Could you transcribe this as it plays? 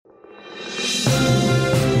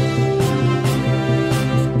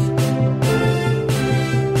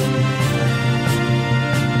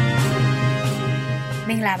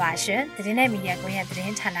ပါရှင်။သတင်းနဲ့မီဒီယာကွန်ရက်သ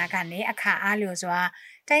တင်းဌာနကနေအခါအားလျော်စွာ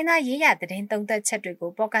တိုင်းသားရေးရသတင်းသုံးသပ်ချက်တွေကို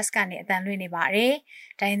podcast ကနေအသံလွှင့်နေပါတယ်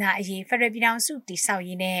။တိုင်းသားအရေးဖရယ်ပြည်ထောင်စုတည်ဆောက်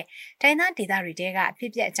ရေးနဲ့တိုင်းသားဒေသတွေတဲက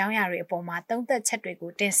အဖြစ်အပျက်အကြောင်းအရာတွေအပေါ်မှာသုံးသပ်ချက်တွေ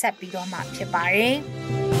ကိုတင်ဆက်ပြီးတော့မှဖြစ်ပါတယ်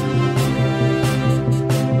။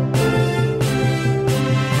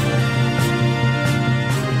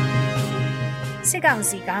စစ်ကောင်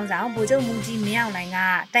စီခေါင်းဆောင်ဗိုလ်ချုပ်မှူးကြီးမင်းအောင်လှိုင်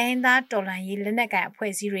ကတိုင်းရင်းသားတော်လှန်ရေးလက်နက်ကိုင်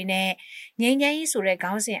အဖွဲ့အစည်းတွေနဲ့ငြိမ်းချမ်းရေးဆိုတဲ့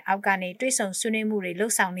ခေါင်းစဉ်အောက်ကနေတွဲဆုံဆွေးနွေးမှုတွေလှု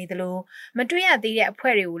ပ်ဆောင်နေသလိုမတွေ့ရသေးတဲ့အ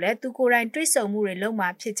ဖွဲ့တွေကိုလည်းသူကိုယ်တိုင်တွဲဆုံမှုတွေလုပ်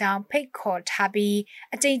မှာဖြစ်ကြောင်းဖိတ်ခေါ်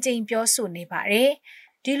ထားပြီးအကြိမ်ကြိမ်ပြောဆိုနေပါတယ်။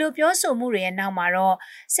ဒီလိုပြောဆိုမှုတွေရဲ့နောက်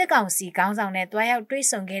မှာတော့စစ်ကောင်စီခေါင်းဆောင်နဲ့တွားရောက်တွေ့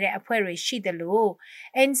ဆုံခဲ့တဲ့အဖွဲ့တွေရှိသလို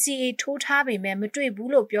NCA ထိုးထားပေမဲ့မတွေ့ဘူး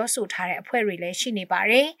လို့ပြောဆိုထားတဲ့အဖွဲ့တွေလည်းရှိနေပါ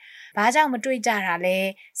တယ်။ဘာကြောင့်မတွေ့ကြတာလဲ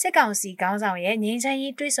စစ်ကောင်စီခေါင်းဆောင်ရဲ့ငြိမ်းချ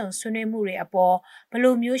မ်းရေးတွေ့ဆုံဆွေးနွေးမှုတွေအပေါ်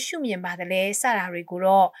ဘယ်လိုမျိုးရှုမြင်ပါသလဲစတာတွေကို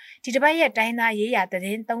တော့ဒီတစ်ပတ်ရဲ့တိုင်းသားရေးရာသ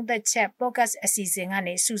တင်းသုံးသက်ချက် podcast အစီအစဉ်က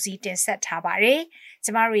နေစူးစီးတင်ဆက်ထားပါတယ်။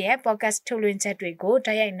ကျမတို့ရဲ့ podcast ထုတ်လွှင့်ချက်တွေကို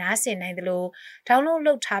တိုက်ရိုက်နားဆင်နိုင်သလို download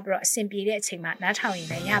လုပ်ထားပြီးတော့အဆင်ပြေတဲ့အချိန်မှာနားထောင်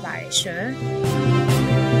ရင်လည်းရပါတယ်ရှင်။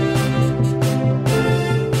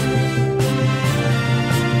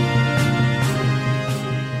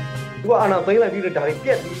သူကအာဏာသိမ်းလိုက်ပြီးတော့ဒါတွေပြ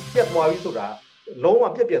က်သွားပြီဆိုတာလုံး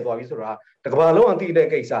ဝပြက်သွားပြီဆိုတာတကဘာလုံးဝသိ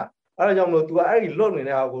တဲ့ကိစ္စအဲဒါကြောင့်မလို့ तू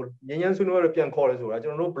အဲ့ဒီလွတ်နေတဲ့ဟာကိုငញ្ញမ်းဆွေးနွေးရပြန်ခေါ်လဲဆိုတာ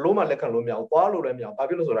ကျွန်တော်တို့ဘလို့မှလက်ခံလို့မရဘူးသွားလို့လည်းမရ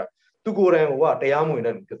ဘူးဘာဖြစ်လို့ဆိုတာသူကိုယ်တိုင်ကတရားမ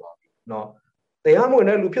ဝင်တဲ့လူဖြစ်သွားပြီနော်တရားမ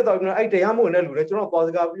ဝင်တဲ့လူဖြစ်သွားပြီနော်အဲ့တရားမဝင်တဲ့လူလည်းကျွန်တော်သွား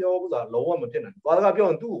စကားပြောဖို့ဆိုတာလုံးဝမဖြစ်နိုင်ဘူးသွားစ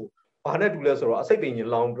ကားပြောရင်သူ့ကိုဘာနဲ့တူလဲဆိုတော့အစိတ်ပင်ကြီး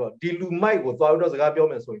လောင်းပြီးတော့ဒီလူမိုက်ကိုသွားပြီးတော့စကားပြော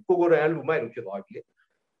မယ်ဆိုရင်ကိုယ်တိုင်ကလူမိုက်လို့ဖြစ်သွားပြီလေ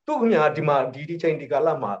သူ့ခင်ဗျာဒီမှာဒီချိန်ဒီကာလ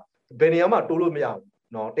မှာဘယ်နေရာမှတိုးလို့မရ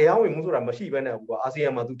ဘူးနော်တရားဝင်မှုဆိုတာမရှိဘဲနဲ့ဟိုအာဆီယံ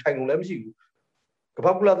မှာသူထိုင်ကုန်လည်းမရှိဘူးကမ္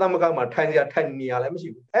ဘာကုလသမဂ္ဂမှာထိုင်နေရလည်းမ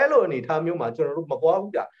ရှိဘူးအဲ့လိုအနေထားမျိုးမှာကျွန်တော်တို့မသွား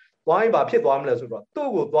ဘူးကြာသွားရင်ဘာဖြစ်သွားမလဲဆိုတော့သူ့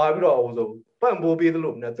ကိုသွားပြီးတော့ဟိုဆိုပန့်ပိုးပေး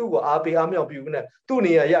သလိုနဲ့သူ့ကိုအားပေးအားမြောက်ပြီးနဲ့သူ့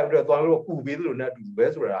နေရာရပြီးတော့သွားပြီးတော့ကူပေးသလိုနဲ့အတူတူပဲ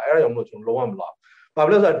ဆိုတာအဲ့ဒါကြောင့်မလို့ကျွန်တော်လုံးဝမလားဘာဖြ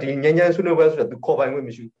စ်လို့ဆိုတော့ဒီငញ្ញမ်းဆွေးနွေးပွဲဆိုတော့သူခေါ်ပိုင်ခွင့်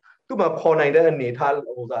မရှိဘူးသူ့မှာခေါ်နိုင်တဲ့အနေ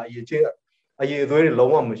ထားဟိုစားအရေးချင်းအရေးအသွေးတွေ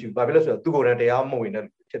လုံးဝမရှိဘူးဘာဖြစ်လို့ဆိုတော့သူ့ကိုယ်တိုင်တရားမဝင်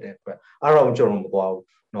တဲ့လူဖြစ်တဲ့အတွက်အဲ့ဒါကိုကျွန်တော်မသွားဘူး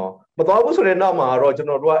နော်မသွားဘူးဆိုတဲ့နောက်မှာတော့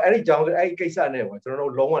ကျွန်တော်တို့ကအဲ့ဒီကြောင်းအဲ့ဒီကိစ္စနဲ့ပေါ့ကျွန်တော်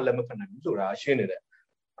တို့လုံးဝလက်မခံနိုင်ဘူးဆိုတာရှင်းနေတယ်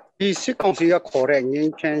ဒီစစ်ကောင်စီကခေါ်တဲ့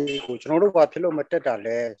ငင်းချမ်းကြီးကိုကျွန်တော်တို့ဘာဖြစ်လို့မ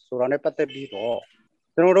တက်တာလဲဆိုတာနဲ့ပတ်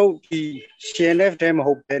သက်ပြီးတော့ကျွန်တော်တို့ဒီ CNF တဲ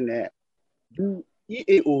မဟုတ်ဘဲနဲ့ဒီ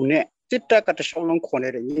EAO နဲ့စစ်တပ်က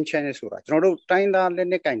တခြားလုံးခေါ်နေတဲ့ငင်းချမ်းကြီးဆိုတာကျွန်တော်တို့တိုင်းသား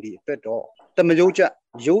လက်နက်ကင်ဒီအတွက်တော့တမယုတ်ကြ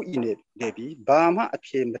ရုပ်ဤနေပြီးဘာမှအဖြ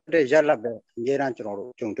စ်မတဲ့ရလတ်ပဲအများအား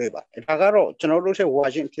ကျွန်တော်တို့ကြုံတွေ့ပါဒါကတော့ကျွန်တော်တို့ရဲ့ဝါ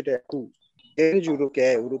ရှင်ဖြစ်တဲ့အခုNGO တို့ကဥ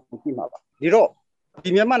ရုပတိမှာပါဒီတော့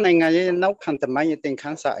ဒီမြန်မာနိုင်ငံရဲ့နောက်ခံသမိုင်းရဲ့သင်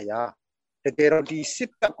ခန်းစာအရာတကယ်တော့ဒီစစ်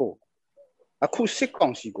တပ်ကိုအခုစစ်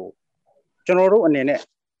ကောင်စီကိုကျွန်တော်တို့အနေ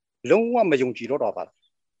နဲ့လုံးဝမယုံကြည်တော့ပါ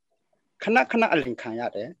ခဏခဏအလင်ခံရတ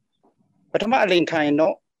ယ်ပထမအလင်ခံရင်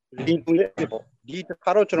တော့လင်ကူလေးပေါ့ဒီ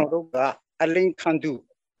တစ်ခါတော့ကျွန်တော်တို့ကအ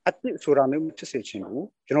လင်ခံသူအစ်စ်ဆိုတာမျိုးဖြစ်စေချင်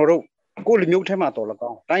ဘူးကျွန်တော်တို့ကိုလူမျိုးထဲမှာတော်လ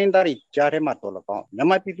ကောင်းတိုင်းသားတွေကြားထဲမှာတော်လကောင်းမြန်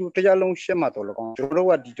မာပြည်သူတရားလုံးရှက်မှာတော်လကောင်း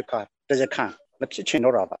ကျွန်တော်တို့ကဒီတစ်ခါတရားခံမဖြစ်ချင်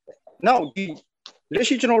တော့တာပါနောက်ဒီလက်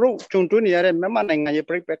ရှိကျွန်တော်တို့ကြုံတွေ့နေရတဲ့မြန်မာနိုင်ငံရဲ့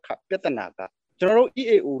ပြိပက္ခပြဿနာကကျွန်တော်တို့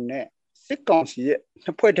EAO နဲ့စစ်ကောင်စီရဲ့နှ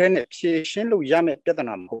စ်ဖွဲ့ထဲနဲ့ဖြေရှင်းလို့ရမယ့်ပြ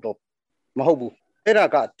ဿနာမဟုတ်ဘူးအဲ့ဒါ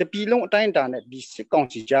ကတပီလုံးအတိုင်းအတာနဲ့ဒီစစ်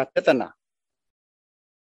ကောင်စီကြားပြဿနာ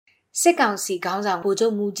စစ်ကောင်စီခေါင်းဆောင်ဗိုလ်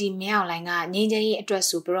ချုပ်မှူးကြီးမင်းအောင်လှိုင်ကငြိမ်းချမ်းရေးအတွက်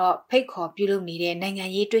ဆိုပြီးတော့ဖိတ်ခေါ်ပြုလုပ်နေတဲ့နိုင်ငံ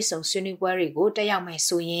ရေးတွေ့ဆုံဆွေးနွေးပွဲတွေကိုတက်ရောက်မယ်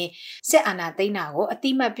ဆိုရင်စစ်အာဏာသိမ်းတာကိုအ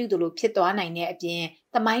တိမတ်ပြုသလိုဖြစ်သွားနိုင်တဲ့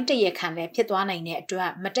အပြင်သမိုင်းတရခံလည်းဖြစ်သွားနိုင်တဲ့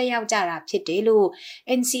အတွက်မတက်ရောက်ကြတာဖြစ်တယ်လို့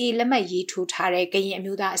NCA လက်မှတ်ရေးထိုးထားတဲ့ကရင်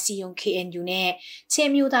အမျိုးသားအစည်းအရုံး KNU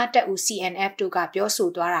နဲ့ချင်းမျိုးသားတပ်ဦး CNF တို့ကပြောဆို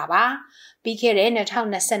သွားတာပါပြီးခဲ့တဲ့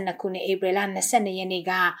2022ခုနှစ်ဧပြီလ22ရက်နေ့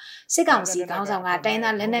ကစစ်ကောင်စီခေါင်းဆောင်ကတို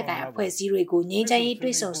င်းသားလက်နက်ကိုင်အဖွဲ့အစည်းတွေကိုငြိမ်းချမ်း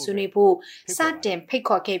ရေးတွေ့ဆုံဆွေးနွေးဖို့စတင်ဖိတ်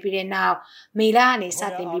ခေါ်ခဲ့ပြီးတဲ့နောက်မေလကနေစ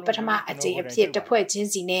တင်ပြီးပထမအကြိမ်အဖြစ်တစ်ဖွဲ့ချ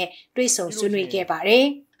င်းစီနဲ့တွေ့ဆုံဆွေးနွေးခဲ့ပါ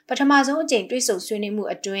တယ်ပထမဆုံးအကြိမ်တွေ့ဆုံဆွေးနွေးမှု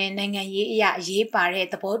အတွင်းနိုင်ငံရေးအရာအရေးပါတဲ့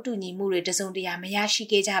သဘောတူညီမှုတွေတစုံတရာမရရှိ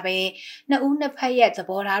ခဲ့ကြပဲနှစ်ဦးနှစ်ဖက်ရဲ့သ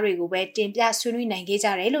ဘောထားတွေကိုပဲတင်ပြဆွေးနွေးနိုင်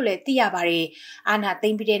ခဲ့ကြတယ်လို့လည်းသိရပါတယ်။အာဏာသိ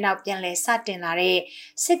မ်းပြီးတဲ့နောက်ပြန်လည်စတင်လာ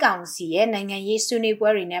တဲ့စစ်ကောင်စီရဲ့နိုင်ငံရေးဆွေးနွေး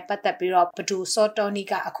ပွဲတွေနဲ့ပတ်သက်ပြီးတော့ဘဒူ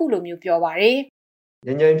စောတော်နီကအခုလိုမျိုးပြောပါတယ်။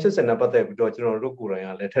ငញ្ញမ်းဖြစ်စဉ်နဲ့ပတ်သက်ပြီးတော့ကျွန်တော်တို့ကိုယ်တိုင်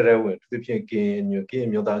ကလည်းထဲထဲဝင်သူဖြင့်က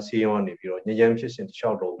င်းမျိုးသားစီးရုံးကနေပြီးတော့ငញ្ញမ်းဖြစ်စဉ်တစ်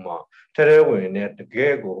လျှောက်လုံးမှာထဲထဲဝင်နဲ့တက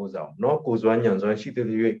ယ်ကိုဥစားနော်ကိုစွမ်းညံစွမ်းရှိတဲ့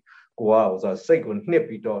၍ကိုကဥစားစိတ်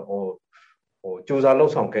ကိုနှစ်ပြီးတော့ဟိုစူးစမ်းလှု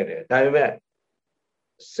ပ်ဆောင်ခဲ့တယ်ဒါပေမဲ့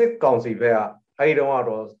စစ်ကောင်စီဘက်ကအဲ့ဒီတော့က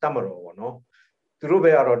တော့တတ်မတော်ပေါ့နော်သူတို့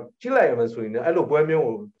ဘက်ကတော့ကြည့်လိုက်ရမယ်ဆိုရင်အဲ့လိုပွဲမျိုး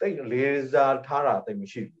ကိုတိတ်လေးစားထားတာတိတ်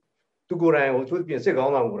မရှိဘူးသူကိုယ်တိုင်ဟိုသူပြင်စစ်ကော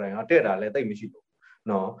င်းဆောင်ကိုယ်တိုင်ကတဲ့တာလည်းတိတ်မရှိ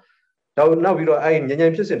ဘူးနော် နောက်ပြီးတော့အဲ့ညဉ့်ည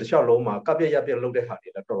ဉ့်ဖြစ်စဉ်တစ်လျှောက်လုံးမှာကပြက်ရပြက်လုပ်တဲ့ဟာတွေ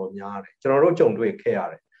လည်းတော်တော်များတယ်ကျွန်တော်တို့ကြုံတွေ့ခဲ့ရ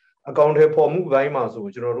တယ်အကောင့်ထဲပေါ်မှုပိုင်းမှာဆို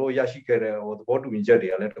ကျွန်တော်တို့ရရှိခဲ့တဲ့သဘောတူညီချက်တွေ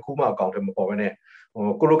ကလည်းတစ်ခုမှအကောင့်ထဲမပေါ်ဘဲနဲ့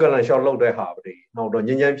ကိုလိုကလန်ရှော့လုပ်တဲ့ဟာတွေနောက်တော့ည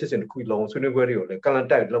ဉ့်ညဉ့်ဖြစ်စဉ်တစ်ခုလုံးဆွေးနွေးပွဲတွေကိုလည်းကလန်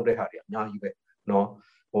တိုက်လုပ်တဲ့ဟာတွေအများကြီးပဲနော်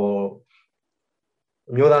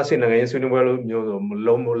မျိုးသားစစ်နိုင်ငံရေးဆွေးနွေးပွဲလို့မျိုးဆို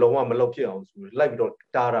လုံးဝမလုပ်ဖြစ်အောင်ဆိုလိုက်ပြီးတော့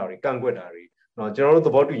တားတာတွေကန့်ကွက်တာတွေနော်ကျွန်တော်တို့သ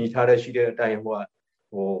ဘောတူညီထားတဲ့ရှိတဲ့အတိုင်းအ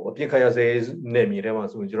ပြစ်ခရစေနေမြေထဲမှာ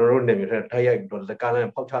ဆိုကျွန်တော်တို့နေမြေထဲထိုက်ရိုက်ပြီးတော့လက်ကလန်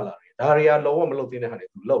ဖောက်ချလာတယ်ဒါတွေကလုံးဝမလုပ်သင့်တဲ့ဟာတွေ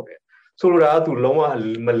သူလုပ်တယ်ဆိုလိုတာကသူလုံးဝ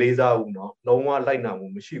မလေးစားဘူးနော်လုံးဝလိုက်နာမှု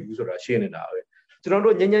မရှိဘူးဆိုတာရှင်းနေတာပဲကျွန်တော်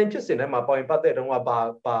တို့ညဉ့်ညဉ့်ဖြစ်စဉ်ထဲမှာပေါင်ပတ်တဲ့တုန်းက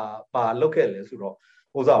ပါလောက်ခဲ့လဲဆိုတော့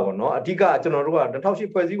ဥစားပေါ့နော်အဓိကကျွန်တော်တို့က2008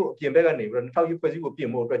ဖွဲ့စည်းကိုအပြင်ဘက်ကနေပြီးတော့2008ဖွဲ့စည်းကိုပြင်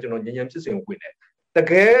ဖို့အတွက်ကျွန်တော်ညဉ့်ညဉ့်ဖြစ်စဉ်ကိုဝင်တယ်တ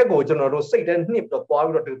ကယ်ကိုကျွန်တော်တို့စိတ်ထဲနှစ်တော့သွား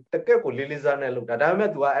ပြီးတော့တကယ်ကိုလေးစားနဲ့လုပ်တာဒါပေမဲ့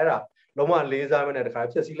तू ကအဲ့ဒါလုံးဝလေးစားမနဲ့တခါ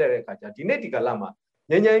ဖြည့်ဆည်းလိုက်တဲ့အခါကျဒီနေ့ဒီကလာမှာ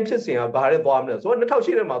ညဉ့်ညဉ့်ဖြစ်စဉ်ကဘာလဲသွားမလဲဆိုတော့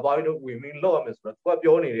2008ထဲမှာသွားပြီးတော့ဝင်ပြီးလောက်ရမယ်ဆိုတော့ तू က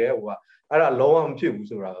ပြောနေတယ်ဟိုကအဲ့ဒါလုံးဝမဖြစ်ဘူး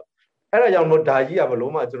ဆိုတာအဲ့ဒါကြောင့်မို့ဒါကြီးကဘ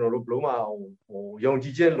လုံးမှကျွန်တော်တို့ဘလုံးမှယုံကြ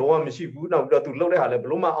ည်ခြင်းလုံးဝမရှိဘူးနောက်ပြီးတော့ तू လှုပ်တဲ့ဟာလည်းဘ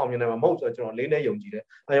လုံးမှအောင်မြင်နိုင်မှာမဟုတ်ဆိုတော့ကျွန်တော်လေးနဲ့ယုံကြည်တယ်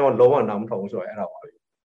အဲကြောင့်လုံးဝနားမထောင်ဘူးဆိုတော့အဲ့ဒါပါပဲ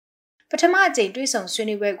ပထမအကြိမ်တွေ့ဆုံဆွေး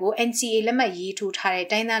နွေးပွဲကို NCA လက်မှတ်ရေးထိုးထားတဲ့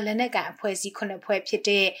တိုင်းသားလက်နက်ကိုင်အဖွဲ့အစည်း9ဖွဲ့ဖြစ်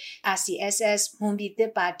တဲ့ RCSS မွန်ပြည်သ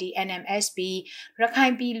စ်ပါတီ NMSP ရခို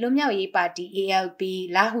င်ပြည်လွတ်မြောက်ရေးပါတီ ALP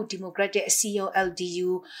လာဟုဒီမိုကရက်တစ်အစည်းအရုံး LDU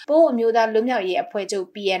ပို့အမျိုးသားလွတ်မြောက်ရေးအဖွဲ့ချုပ်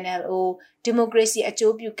PNLO ဒီမိုကရေစီအ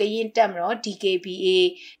ကျိုးပြုကရင်တပ်မတော် DKBA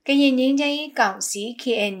ကရင်ငြိမ်းချမ်းရေးကောင်စီ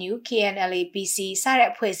KNU KNLA-PC စတဲ့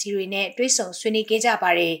အဖွဲ့အစည်းတွေနဲ့တွေ့ဆုံဆွေးနွေးခဲ့ကြ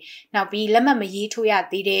ပါတယ်။နောက်ပြီးလက်မှတ်မရေးထိုးရ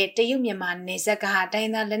သေးတဲ့တရုတ်မြန်မာနယ်စပ်ကတို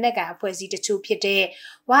င်းသားလက်နက်ကိုင်အဖွဲ့အစည်းတချို့ဖြစ်တဲ့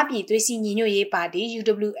ဝပြည်သွေးစည်းညီညွတ်ရေးပါတီ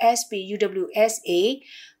UWSP UWSA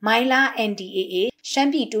မိုင်းလာ NDAA ရှ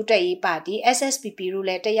မ်းပြည်တိုးတက်ရေးပါတီ SSPP တို့လ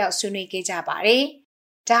ည်းတက်ရောက်ဆွေးနွေးခဲ့ကြပါတယ်။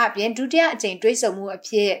ဒါအပြင်ဒုတိယအကြိမ်တွေ့ဆုံမှုအ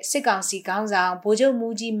ဖြစ်စစ်ကောင်စီခေါင်းဆောင်ဗိုလ်ချုပ်မူ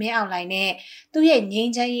ကြီးမင်းအောင်လှိုင်နဲ့သူ့ရဲ့ငြိ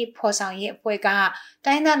မ်းချမ်းရေးဖော်ဆောင်ရေးအဖွဲ့က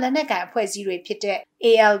တိုင်းသားလက်နက်ကိုင်အဖွဲ့အစည်းတွေဖြစ်တဲ့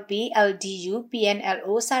ALP, LDU, PNLO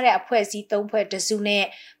စတဲ့အဖွဲ့အစည်း3ဖွဲ့တစုနဲ့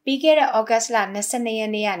ပြီးခဲ့တဲ့ဩဂတ်လ22ရ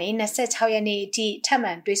က်နေ့ကနေ26ရက်နေ့အထိထပ်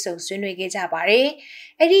မံတွေ့ဆုံဆွေးနွေးခဲ့ကြပါတယ်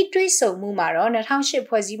။အဲ့ဒီတွေ့ဆုံမှုမှာတော့2008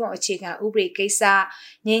ဖွဲ့စည်းပုံအခြေခံဥပဒေကိစ္စ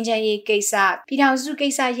ငြိမ်းချမ်းရေးကိစ္စပြည်ထောင်စုကိ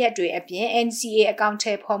စ္စရပ်တွေအပြင် NCA အကောင့်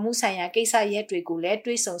ထဲဖော်မှုဆိုင်ရာကိစ္စရပ်တွေကိုလည်း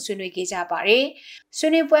တွေ့ဆုံဆွေးနွေးခဲ့ကြပါတယ်။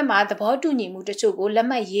ဆွေးနွေးပွဲမှာသဘောတူညီမှုတချို့ကိုလက်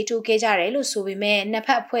မှတ်ရေးထိုးခဲ့ကြတယ်လို့ဆိုပေမဲ့နှစ်ဖ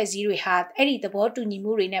က်အဖွဲ့အစည်းတွေဟာအဲ့ဒီသဘောတူညီ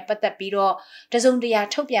မှုတွေနဲ့ပတ်သက်ပြီးတော့တစုံတရာ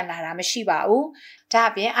ထုတ်ပြန်လာတာမရှိပါဘူး။ဒါ့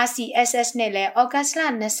အပြင် RCSS နဲ့လည်းဩဂတ်လ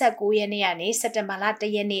29ရက်နေ့ကနေစက်တင်ဘာလ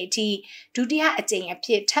1ရက်နေ့အထိဒုတိယအကြိမ်အဖြ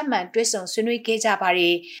စ်ထပ်မံတွေ့ဆုံဆွေးနွေးခဲ့ကြပါတ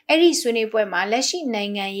ယ်။အဲ့ဒီဆွေးနွေးပွဲမှာလက်ရှိနို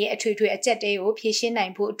င်ငံရေးအထွေထွေအကျပ်တဲကိုဖြေရှင်းနို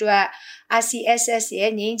င်ဖို့အတွက် RCSS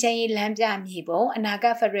ရဲ့ငြိမ်းချမ်းရေးလမ်းပြမြေပုံအနာဂ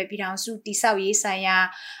တ်ဖက်ဒရယ်ပြည်ထောင်စုတည်ဆောက်ရေးဆိုင်ရာ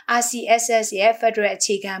RCSS ရဲ့ဖက်ဒရယ်အ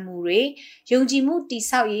ခြေခံမူတွေယုံကြည်မှုတည်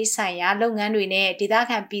ဆောက်ရေးဆိုင်ရာလုပ်ငန်းတွေနဲ့ဒေသ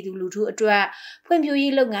ခံပြည်သူလူထုအတွက်ဖွံ့ဖြိုး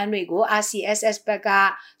ရေးလုပ်ငန်းတွေကို RCSS ဘက်က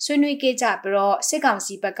ဆွေးနွေးခဲ့ကြပြီးတော့စစ်ကောင်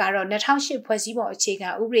စီဘက်ကတော့2008ဖွဲ့စည်းပုံအခြေခံ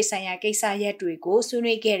ဥပဒေဆိုင်ရာကိစ္စရပ်တွေကိုဆွေး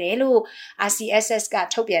နွေးခဲ့တယ်လို့ RCSS က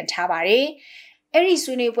ထုတ်ပြန်ထားပါတယ်။အဲ့ဒီ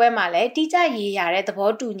ဆွေးနွေးပွဲမှာလည်းတိကျရေးရတဲ့သဘော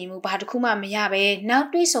တူညီမှုဘာတစ်ခုမှမရဘဲနောက်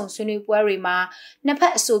တွေ့ဆုံဆွေးနွေးပွဲတွေမှာနှစ်ဖ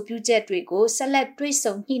က်အဆိုပြုချက်တွေကိုဆက်လက်တွေ့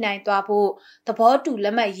ဆုံညှိနှိုင်းသွားဖို့သဘောတူလ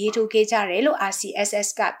က်မှတ်ရေးထိုးခဲ့ကြတယ်လို့ RCSS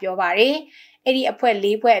ကပြောပါတယ်။အဲ့ဒီအဖွဲ့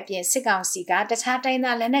၄ဖွဲ့အပြင်စစ်ကောင်စီကတခြားတိုင်း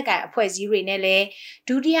သားလက်နက်ကိုင်အဖွဲ့အစည်းတွေနဲ့လည်း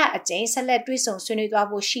ဒုတိယအကြိမ်ဆက်လက်တွေ့ဆုံဆွေးနွေးသွား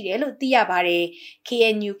ဖို့ရှိတယ်လို့သိရပါတယ်။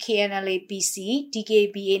 KNU KNLA-PC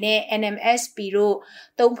DKBA နဲ့ NMSP တို့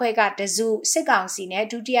၃ဖွဲ့ကတစုစစ်ကောင်စီနဲ့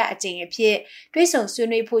ဒုတိယအကြိမ်အဖြစ်တွေ့ဆုံဆွေး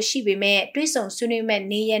နွေးဖို့ရှိပေမဲ့တွေ့ဆုံဆွေးနွေးမဲ့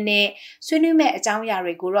နေ့ရက်နဲ့ဆွေးနွေးမဲ့အကြောင်းအရာ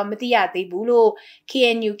တွေကိုတော့မသိရသေးဘူးလို့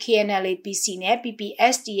KNU KNLA-PC နဲ့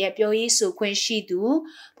PPST ရဲ့ပြောရေးဆိုခွင့်ရှိသူ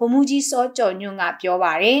ဗိုလ်မှူးကြီးစောကျော်ညွန့်ကပြော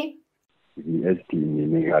ပါတယ်PPST အနေ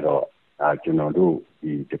နဲ့ကတော့ကျွန်တော်တို့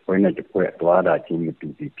ဒီတစ်ဖွဲ့နဲ့တစ်ဖွဲ့သွားတာချင်းမတူ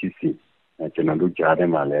ဘူးဖြစ်စီကျွန်တော်တို့ကြားထဲ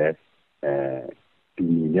မှာလည်းဒီ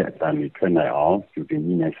နေ့အတန်ကြီးထွက်နိုင်အောင်ဒီ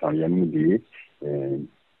နေ့နဲ့ဆောင်ရွက်မှုတွေ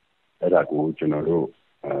အဲ့ဒါကိုကျွန်တော်တို့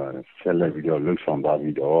ဆက်လက်ပြီးတော့လှုပ်ဆောင်သွား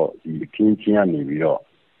ပြီးတော့ဒီအခင်းချင်းကနေပြီးတော့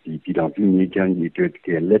ဒီပြည်တော်ပြည်နေချမ်းကြီးတွေ့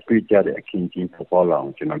တဲ့လက်တွေ့ကြတဲ့အခင်းချင်းပေါ်လာအော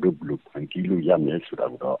င်ကျွန်တော်တို့ဘယ်လိုဖွင့်ကြည့်လို့ရမယ်ဆိုတာ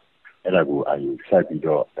တော့အဲ့ဒါကိုအယူဆက်ပြီး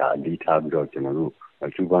တော့ဒါအလေးထားပြီးတော့ကျွန်တော်တို့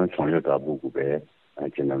ကျူပန်းဆောင်ရွက်တာဖို့ကိုပဲ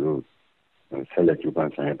ကျွန်တော်တို့ဆက်လက်ကျူပ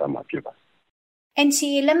န်းဆောင်ရွက်တာမှာဖြစ်ပါ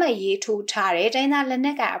NCA လက်မှတ်ရေးထိုးထားတဲ့တိုင်းသားလက်န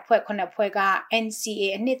က်ကိုင်အဖွဲ့9ဖွဲ့က NCA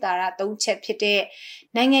အနှစ်သာရ3ချက်ဖြစ်တဲ့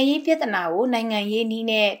နိုင်ငံရေးပြဿနာကိုနိုင်ငံရေးနည်း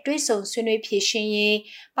နဲ့တွဲဆုံဆွေးနွေးဖြေရှင်းရေး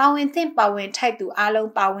ပါဝင်သင့်ပါဝင်ထိုက်သူအား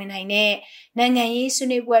လုံးပါဝင်နိုင်တဲ့နိုင်ငံရေးဆွေး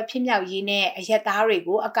နွေးပွဲဖြစ်မြောက်ရေးနဲ့အရက်သားတွေ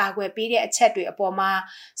ကိုအကာအကွယ်ပေးတဲ့အချက်တွေအပေါ်မှာ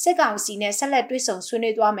စစ်ကောင်စီနဲ့ဆက်လက်တွဲဆုံဆွေး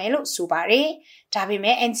နွေးသွားမယ်လို့ဆိုပါတယ်။ဒါပေ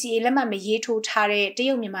မဲ့ NCA လက်မှတ်မရေးထိုးထားတဲ့တ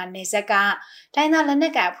ရုတ်မြန်မာနယ်စပ်ကတိုင်းသားလက်န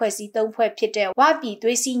က်ကိုင်အဖွဲ့အစည်း3ဖွဲ့ဖြစ်တဲ့ဝပြည်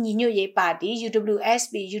သွေးစည်းညီညွတ်ရေးပါတီ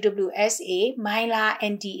UWSP UWSA မိုင်းလာ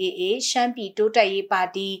NDAA ရှမ်းပြည်တိုးတက်ရေးပါ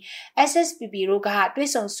တီ SSPP တို့ကတွဲ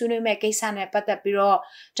ဆုံဆွေးနွေးမဲ့ကိစ္စနဲ့ပတ်သက်ပြီးတော့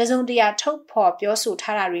တစုံတရာထုတ်ဖော်ပြောဆို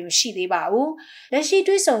ထားတာတွေမရှိသေးပါဘူး။လက်ရှိ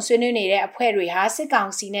တွဲဆုံဆွေးနွေးနေတဲ့အဖွဲ့တွေဟာစစ်ကော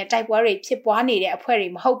င်စီနဲ့တိုက်ပွဲတွေဖြစ်ပွားနေတဲ့အဖွဲ့တွေ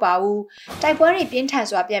မဟုတ်ပါဘူး။တိုက်ပွဲတွေပြင်းထန်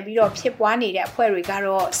စွာပြန်ပြီးတော့ဖြစ်ပွားနေတဲ့အဖွဲ့တွေက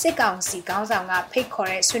တော့စစ်ကောင်စီခေါင်းဆောင်ကဖိတ်ခေါ်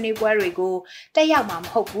တဲ့ဆွေးနွေးပွဲတွေကိုတက်ရောက်မှာမ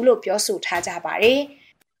ဟုတ်ဘူးလို့ပြောဆိုထားကြပါတယ်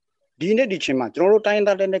။ဒီနေ့ဒီချိန်မှာကျွန်တော်တို့တိုင်း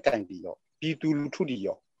သားလက်နက်ကိုင်ပြီးတော့ပြည်သူလူထုတွေ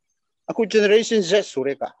ရောအခု generation Z ဆို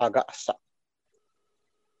တဲ့ကဟာကအစ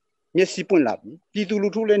မျက်စိပွင့်လာပြီပြည်သူလူ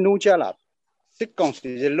ထုလည်းနှိုးကြလာပြီစစ်ကောင်စီ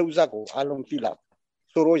ရဲ့လှုပ်ရှားကိုအားလုံးသိလာ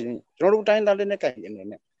ဆိုတော့ရင်ကျွန်တော်တို့တိုင်းသားလက်နက်ကိုင်အနေ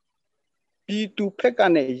နဲ့ပြည်သူဖက်က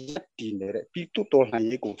နေရပ်တည်နေတဲ့ပြည်သူတော်လှန်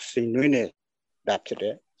ရေးကိုစိန်နွေးနေတာဖြစ်တ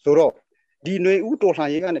ယ်ဆိုတော့ဒီຫນွေဥတော်လှန်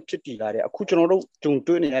ရေးကနေဖြစ်တည်လာတဲ့အခုကျွန်တော်တို့ကြုံ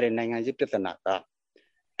တွေ့နေရတဲ့နိုင်ငံရေးပြဿနာက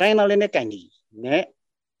တိုင်းသားလက်နက်ကိုင်ကြီးနဲ့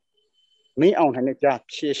မင်းအောင်နဲ့ကြား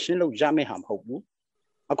ဖြည့်ရှင်းလို့ရမယ့်ဟာမဟုတ်ဘူး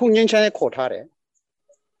အခုငင်းချမ်းရဲ့ခေါ်ထားတယ်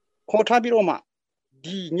ခေါ်ထားပြီးတော့မှ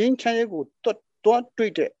ဒီငင်းချမ်းရဲ့ကိုတွတ်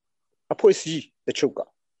တွေ့တဲ့အဖွဲ့အစည်းတချို့က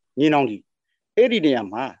ငင်းအောင်ဒီအဲ့ဒီနေရာ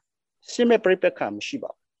မှာစစ်မဲ့ပြိပက္ခမရှိ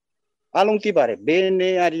ပါဘူးအားလုံးသိပါတယ်ဘယ်နေ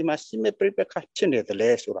ရာဒီမှာစစ်မဲ့ပြိပက္ခဖြစ်နေတယ်လဲ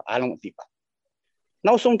ဆိုတာအားလုံးသိပါ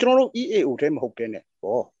နောက်ဆုံးကျွန်တော်တို့ EAO ထဲမဟုတ်တဲ့နဲ့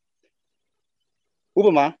ဟောဥပ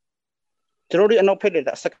မာကျွန်တော်တို့အနောက်ဖက်တဲ့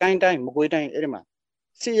စကိုင်းတိုင်းမကွေးတိုင်းအဲ့ဒီမှာ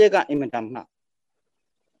စစ်ရဲကအင်မတန်မှ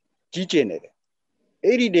ကြီးကျယ်နေတယ်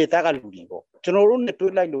အဲ့ဒီဒေသကလူတွေပေါ့ကျွန်တော်တို့နဲ့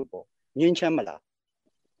တွေ့လိုက်လို့ပေါ့ငင်းချမ်းမလား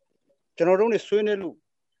ကျွန်တော်တို့နဲ့ဆွေးနွေး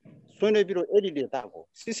ပြီးတော့အဲ့ဒီဒေသကို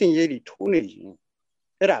စစ်စင်ရေးတွေထိုးနေရင်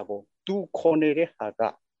အဲ့ဒါကိုသူခေါ်နေတဲ့ဟာက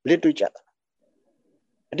လက်တွေ့ကြတာ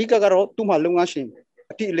အဓိကကတော့သူ့မှာလုပ်ငန်းရှင်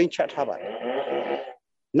အတိအလိမ့်ချထားပါတယ်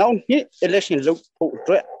နောက်နှစ် election လုပ်ဖို့အ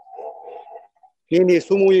တွက်နေ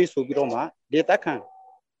စုမှုရေးဆိုပြီးတော့မှဒေသခံ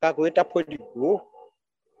ကာကွယ်တပ်ဖွဲ့တွေကို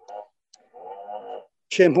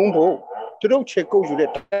ချေမှုန်းဖို့သူတို့ချေကုတ်ယူတဲ့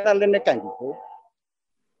တပ်လက်နဲ့ကန်ကို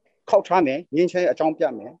ခောက်ထားမယ်ငင်းချဲအကြောင်းပြ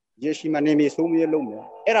မယ်ရေရှိမနေမီစုမှုရေးလုပ်မယ်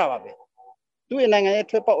အဲ့ဒါပါပဲသူ့ရဲ့နိုင်ငံရဲ့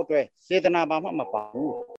ထွက်ပေါက်အတွက်စေတနာပါမှမပါ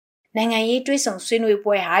ဘူးနိုင်ငံရေးတွဲဆုံဆွေးနွေး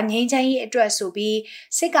ပွဲဟာငြိမ်းချမ်းရေးအတွက်ဆိုပြီး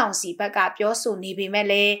စစ်ကောင်စီဘက်ကပြောဆိုနေပေမဲ့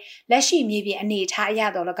လည်းလက်ရှိမြေပြင်အနေအထားအရ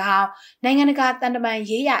တော်၎င်းနိုင်ငံတကာတန်တမန်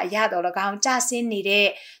ရေးရာအရတော်၎င်းကျဆင်းနေတဲ့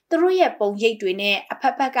သူတို့ရဲ့ပုံရိပ်တွေနဲ့အဖ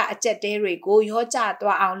က်ဖက်ကအကြက်တဲတွေကိုရောကျ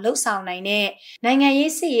သွားအောင်လှုပ်ဆောင်နိုင်တဲ့နိုင်ငံ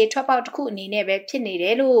ရေးစစ်ရေးထွက်ပေါက်တစ်ခုအနေနဲ့ပဲဖြစ်နေတ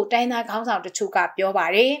ယ်လို့တိုင်းသားခေါင်းဆောင်တချို့ကပြောပါ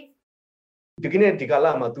တယ်ဒီကနေ့ဒီကာလ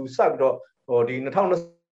မှာသူစပြီးတော့ဒီ2020နှ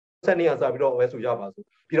စ်ကစပြီးတော့ပဲဆိုရပါစို့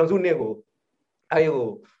ပြည်တော်စုနှစ်ကို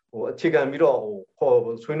အခြေခံပြီးတော့ခေါ်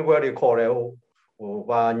ဆွေးနွေးပွဲတွေခေါ်တယ်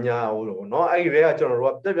ဘာညာเนาะအဲ့ဒီတွေကကျွန်တော်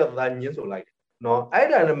တို့ကပြတ်သားညင်းဆိုလိုက်တယ်เนาะအဲ့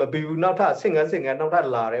ဒါလည်းမပြီးဘူးနောက်ထပ်ဆင့်ကန်းနောက်ထပ်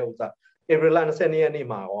လာတဲ့ဥစ္စာဧပြီလ20ရက်နေ့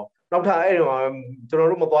မှာရောနောက်ထပ်အဲ့ဒီမှာကျွန်တော်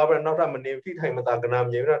တို့မသွားဘဲနောက်ထပ်မနေဖိထိုင်မသာကနာ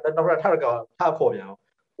မြေနောက်ထပ်ထခေါ်ပြန်အောင်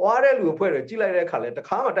သွားတဲ့လူအဖွဲ့တွေကြည့်လိုက်တဲ့အခါလဲတ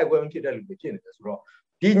ခါမှတိုက်ပွဲမဖြစ်တဲ့လူတွေဖြစ်နေတယ်ဆိုတော့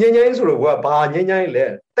ဒီငင်းငင်းဆိုတော့ကဘာငင်းငင်းလဲ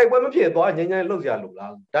တိုက်ပွဲမဖြစ်သွားငင်းငင်းလောက်စရာလို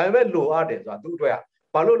လားဒါပေမဲ့လိုအပ်တယ်ဆိုတာသူ့အတွက်က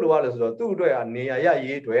ဘာလို့လိုရလဲဆိုတော့သူ့အတွက်ကနေရရ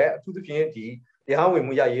ရေးအတွက်အထူးသဖြင့်ဒီတရားဝင်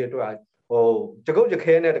မှုရရေးအတွက်ကြကုတ်ကြ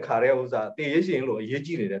ခဲနဲ့တခါတည်းဥစ္စာတည်ရရှင်လို့အရေး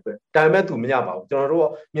ကြီးနေတဲ့အတွက်ဒါပေမဲ့သူမရပါဘူးကျွန်တော်တို့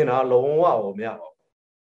မြင်တာလုံးဝမရပါဘူး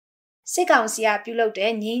စစ်ကောင်စီကပြုလုပ်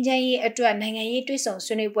တဲ့ငြိမ်းချမ်းရေးအတွက်နိုင်ငံရေးတွဲဆုံ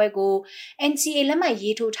ဆွေးနွေးပွဲကို NCA လက်မှတ်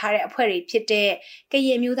ရေးထိုးထားတဲ့အဖွဲ့တွေဖြစ်တဲ့ကရ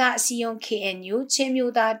င်မျိုးသားအစည်းအရုံး KNU ချင်း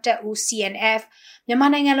မျိုးသားတပ်ဦး CNF မြန်မာ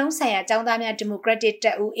နိုင်ငံလုံးဆိုင်ရာကျောင်းသားများဒီမိုကရက်တစ်တ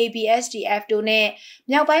ပ်ဦး ABSDF တို့နဲ့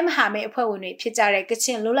မြောက်ပိုင်းမဟာမိတ်အဖွဲ့ဝင်တွေဖြစ်ကြတဲ့ကချ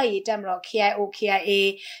င်လွတ်လပ်ရေးတပ်မတော် KIO/KIA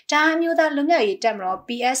တအာင်းမျိုးသားလွတ်မြောက်ရေးတပ်မတော်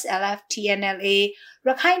PSLF/TNLA ရ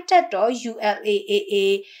ခိုင်တပ်တော် ULA/AA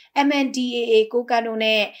MNDAA ကိုကန့်တို့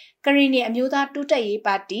နဲ့ကရင်နီအမျိုးသားတိုးတက်ရေး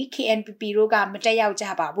ပါတီ KNPP တို့ကမတက်ရောက်ကြ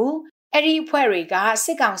ပါဘူး။အဲ့ဒီအဖွဲ့တွေကစ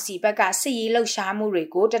စ်ကောင်စီဘက်ကစစ်ရေးလှုပ်ရှားမှုတွေ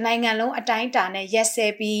ကိုတနိုင်ငံလုံးအတိုင်းအတာနဲ့ရက်စဲ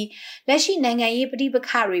ပြီးလက်ရှိနိုင်ငံရေးပဋိပက္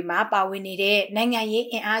ခတွေမှာပါဝင်နေတဲ့နိုင်ငံရေး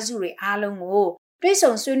အင်အားစုတွေအားလုံးကို တွေး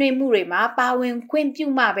ဆုံဆွေးနွေးမှုတွေမှာပါဝင်ခွင့်ပြု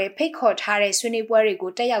မှပဲဖိတ်ခေါ်ထားတဲ့ဆွေးနွေးပွဲတွေ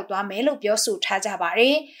ကိုတက်ရောက်သွားမယ်လို့ပြောဆိုထားကြပါတ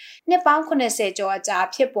ယ်။နှစ်ပေါင်း80ကျော်အကြာ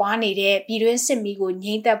ဖြစ်ပွားနေတဲ့ပြည်တွင်းစစ်မီးကို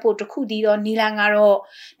ငြိမ်းသက်ဖို့တခုတည်းသောနီလန်ကတော့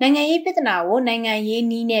နိုင်ငံရေးပြဿနာကိုနိုင်ငံရေး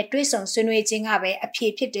နည်းနဲ့တွေးဆုံဆွေးနွေးခြင်းကပဲအဖြေ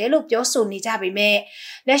ဖြစ်တယ်လို့ပြောဆိုနေကြပေမဲ့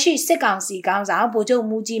လက်ရှိစစ်ကောင်စီခေါင်းဆောင်ဗိုလ်ချုပ်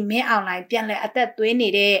မူကြီးမင်းအောင်လှိုင်ပြန်လည်အသက်သွင်းနေ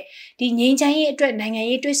တဲ့ဒီငြိမ်းချမ်းရေးအတွက်နိုင်ငံ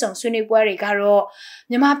ရေးတွေးဆုံဆွေးနွေးပွဲတွေကတော့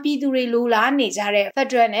မြန်မာပြည်သူတွေလိုလားနေကြတဲ့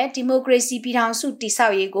Federal နဲ့ Democracy ပြည်ထောင်စုတည်ဆော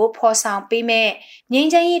က်ရေးကိုဖော်ဆောင်ပေးမဲ့ငြိ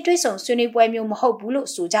မ်းချမ်းရေးတွေးဆုံဆွေးနွေးပွဲမျိုးမဟုတ်ဘူးလို့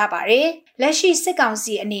ဆိုကြပါတယ်။လက်ရှိစစ်ကောင်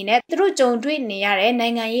စီအနေနဲ့သူတို့ကြုံတွေ့နေရတဲ့နို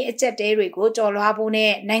င်ငံရေးအကျပ်တဲတွေကိုကျော်လွှားဖို့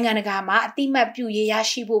နဲ့နိုင်ငံတကာမှာအတိမတ်ပြုရေးရ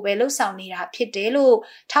ရှိဖို့ပဲလှုံ့ဆော်နေတာဖြစ်တယ်လို့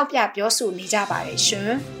ထောက်ပြပြောဆိုနေကြပါတယ်ရှ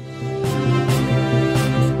င်။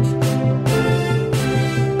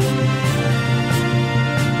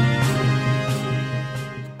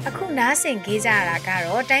နားဆင်ကြကြရတာက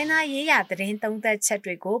တော့တိုင်းသားရေးရာသတင်းသုံးသပ်ချက်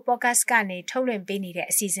တွေကို podcast ကနေထုတ်လွှင့်ပေးနေတဲ့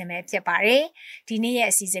အစီအစဉ်ပဲဖြစ်ပါတယ်။ဒီနေ့ရဲ့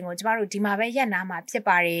အစီအစဉ်ကိုကျမတို့ဒီမှာပဲရပ်နားမှာဖြစ်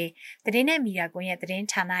ပါတယ်။သတင်းနဲ့မီဒီယာကွန်ရဲ့သတင်း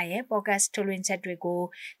ဌာနရဲ့ podcast ထုတ်လွှင့်ချက်တွေကို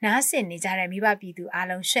နားဆင်နေကြတဲ့မိဘပြည်သူအား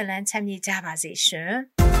လုံးရှင်လန်းချမ်းမြေ့ကြပါစေရှင်။